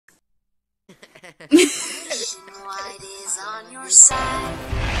White is on your side.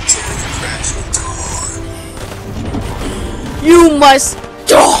 You must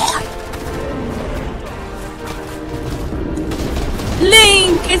die!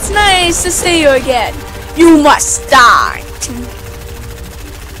 Link, it's nice to see you again. You must die!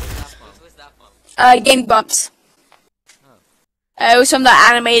 Game Bumps. It was from the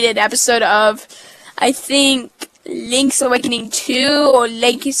animated episode of, I think, Link's Awakening 2 or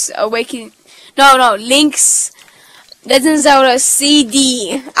Link's Awakening. No, Link's Legend of Zelda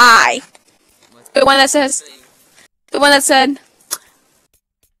CDI. The one that said,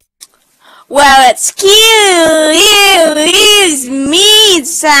 well, excuse me,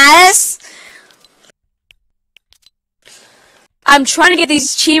 sis. I'm trying to get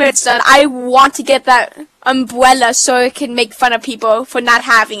these achievements done. I want to get that umbrella so I can make fun of people for not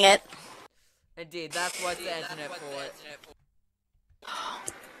having it. Indeed, that's what the internet for.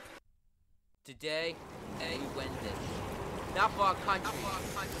 Today, we win this. Not for our country.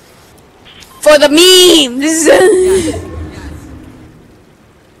 For the memes! Yes.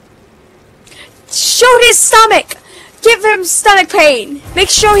 Show his stomach! Give him stomach pain! Make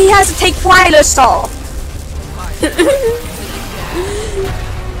sure he has to take Phylostol!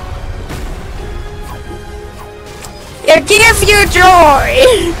 Yeah, give you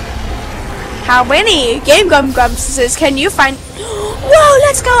joy! How many Game Grumpuses can you find? Whoa,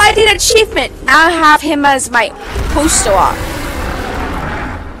 let's go! I did an achievement! Now I have him as my poster art.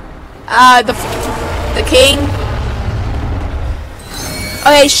 The king.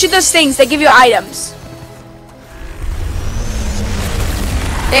 Okay, shoot those things. They give you items.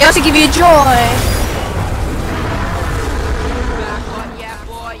 They also give you joy. Yeah,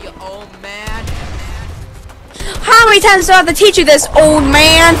 boy, you old man. How many times do I have to teach you this, old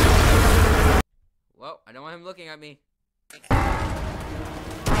man? Well, I don't want him looking at me.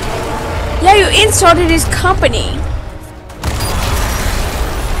 Yeah, you insulted his company.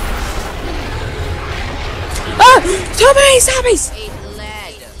 Ah! Zombies! Eat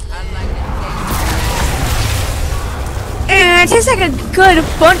lead. It tastes like a good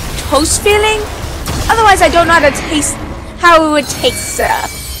burnt toast feeling. Otherwise, I don't know how it would taste.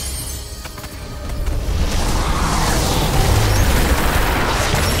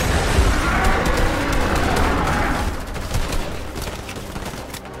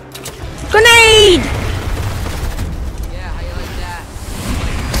 Grenade! Yeah, how you like that?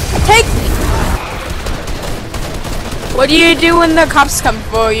 Take. What do you do when the cops come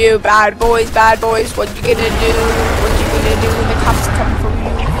for you, bad boys? What you gonna do? What you gonna do when the cops come for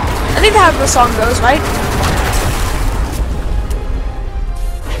you? I think that's how the song goes, right?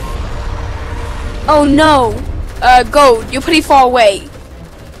 Oh no! Gold, you're pretty far away.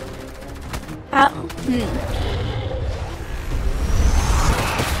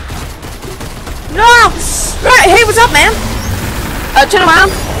 No! Right, hey, what's up, man? Turn around.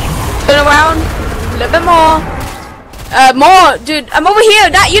 A little bit more. More, dude. I'm over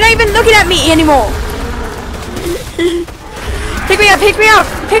here. You're not even looking at me anymore. Pick me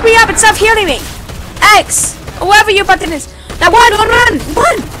up and stop healing me. X, whoever your button is. Now run.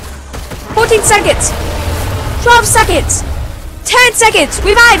 14 seconds. 12 seconds. 10 seconds.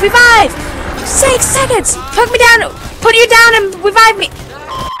 Revive. 6 seconds. Put you down and revive me.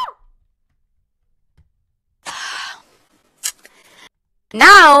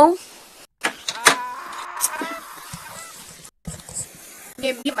 Now,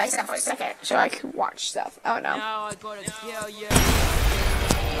 mute myself for a second so I can watch stuff. Oh no. Now I gotta kill you.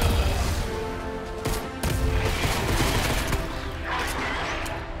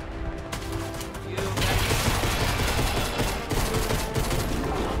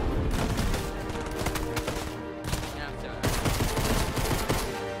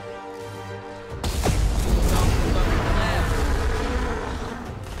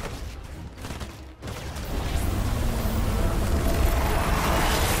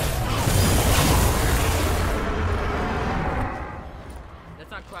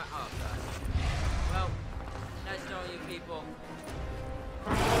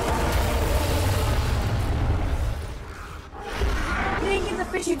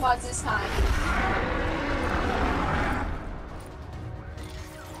 Fishing rods this time.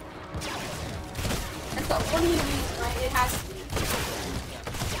 That's the only reason, right? It has to be.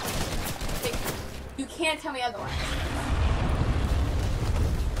 You can't tell me otherwise.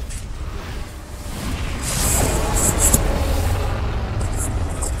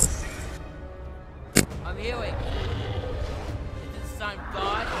 I'm healing. Is this son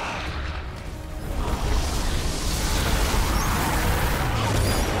God?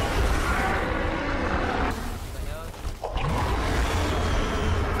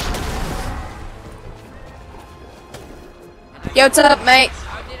 Yo, what's up, mate?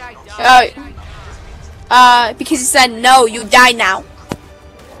 How did I die? Because you said no, you die now.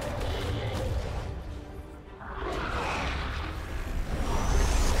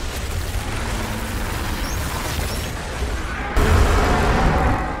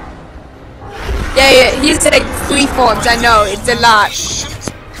 Yeah, he said like 3 forms. I know, it's a lot.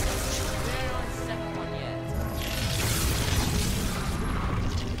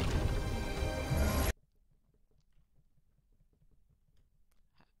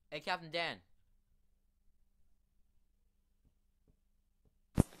 Hey, Captain Dan.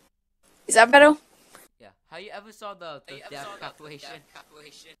 Is that better? Yeah. Have you ever saw the death calculation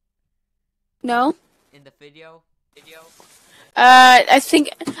No. in the video? I think.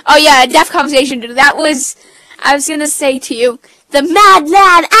 Oh yeah, death conversation. That was. I was gonna say to you, the mad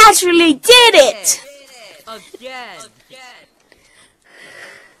lad actually did it. Again.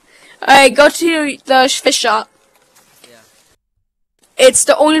 Alright, go to the fish shop. Yeah. It's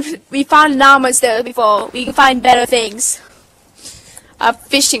the only we found llamas there before. We can find better things. A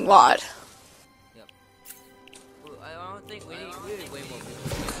fishing rod. Yep. Well, I don't think we need way more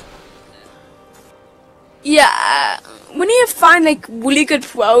people. Yeah, we need to find like really good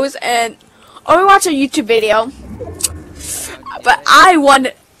pros and or watch a YouTube video. But I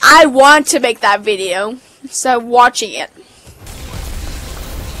want to make that video, so I'm watching it.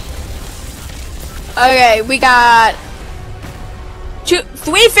 Okay, we got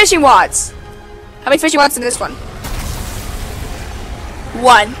 3 fishing rods. How many fishing rods in this one?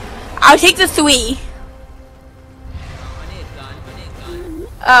 1. I'll take the 3. I need a gun.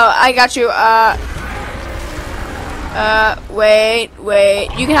 Oh, I got you. Wait.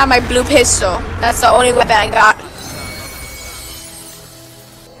 You can have my blue pistol. That's the only weapon I got.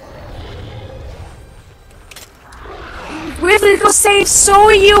 We're gonna go save So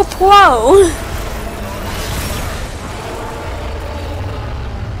You Pro.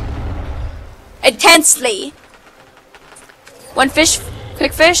 Intensely. 1 fish,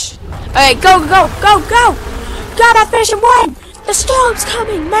 quick fish. Alright, go. Grab that fish and run. The storm's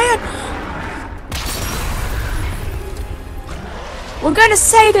coming, man. We're gonna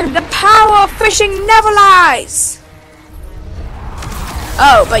say that the power of fishing never lies.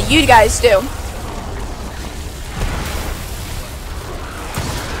 Oh, but you guys do.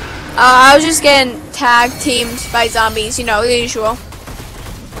 I was just getting tag teamed by zombies, you know, the usual.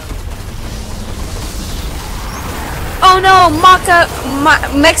 Oh no,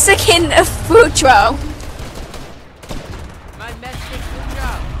 Mexican food truck. My Mexican food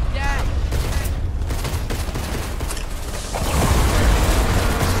truck. Dad.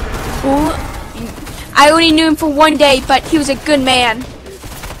 I only knew him for 1 day, but he was a good man.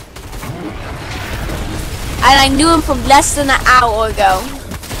 And I knew him from less than an hour ago.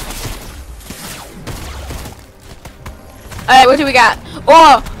 Alright, what do we got?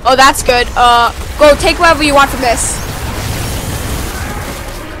 Oh, that's good. Go take whatever you want from this.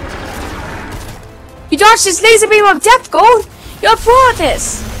 You dodged this laser beam of death, Gold! You're pro at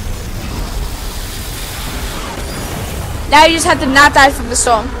this! Now you just have to not die from the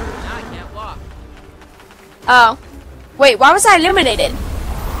storm. Now I can't walk. Oh. Wait, why was I eliminated?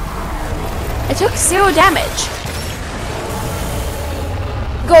 I took 0 damage.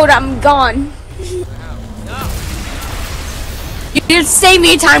 Gold, I'm gone. No. You didn't save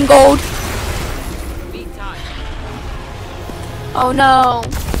me time, Gold. Me time. Oh no.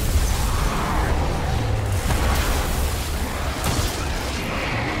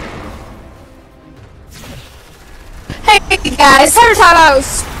 Hey guys, time to talk about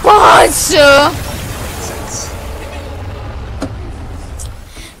sponsor.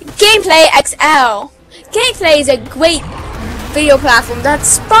 Gameplay XL. Gameplay is a great video platform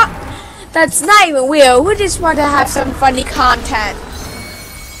that's not even real. We just want to have some funny content.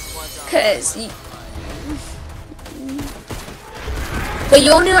 But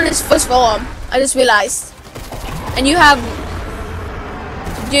you only on this first form. I just realized. And you have,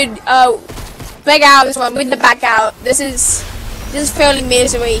 dude. Back out this one. Bring the back out. This is fairly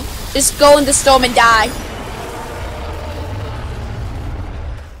misery. Just go in the storm and die.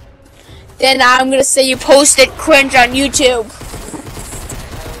 Then I'm gonna say you posted cringe on YouTube.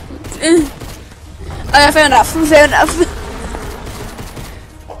 Fair enough.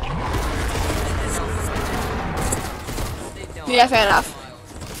 Yeah, fair enough.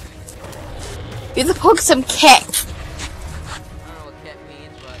 You have to poke some kick. I don't know what cat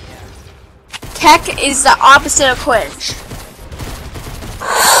means, but yeah. Tech is the opposite of cringe.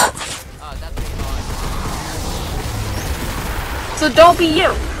 Oh, that's pretty hard. So don't be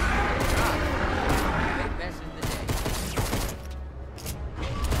you. Big mess of the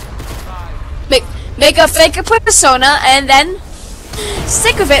day. make a fake persona, and then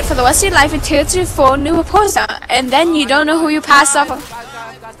stick with it for the rest of your life until you form a new persona, and then you don't know who you pass off.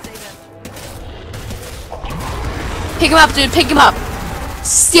 Pick him up, dude. Pick him up.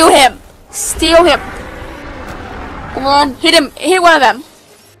 Steal him. Steal him. Come on, hit him. Hit one of them.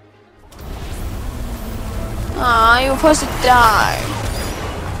 Aw, you were supposed to die.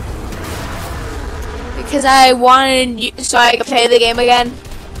 Because I wanted you so I could play the game again.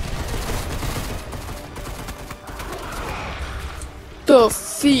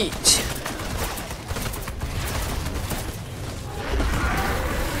 Defeat.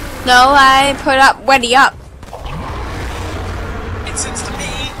 No, I put up Wendy up. It's to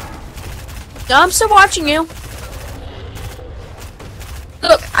me. No, I'm still watching you.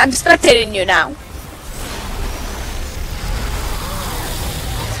 Look, I'm spectating you now.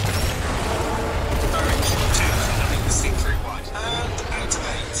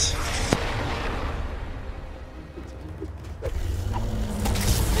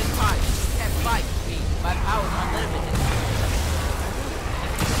 My power is unlimited.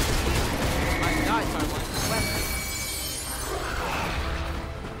 My guys are like weapons.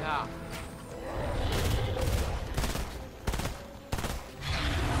 Yeah.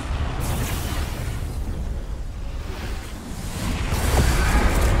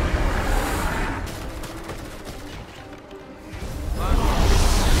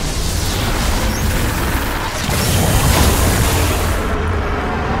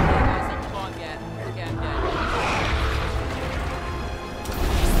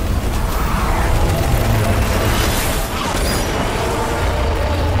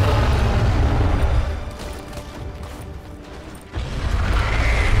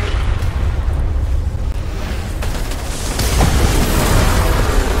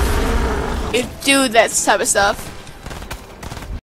 You do that type of stuff.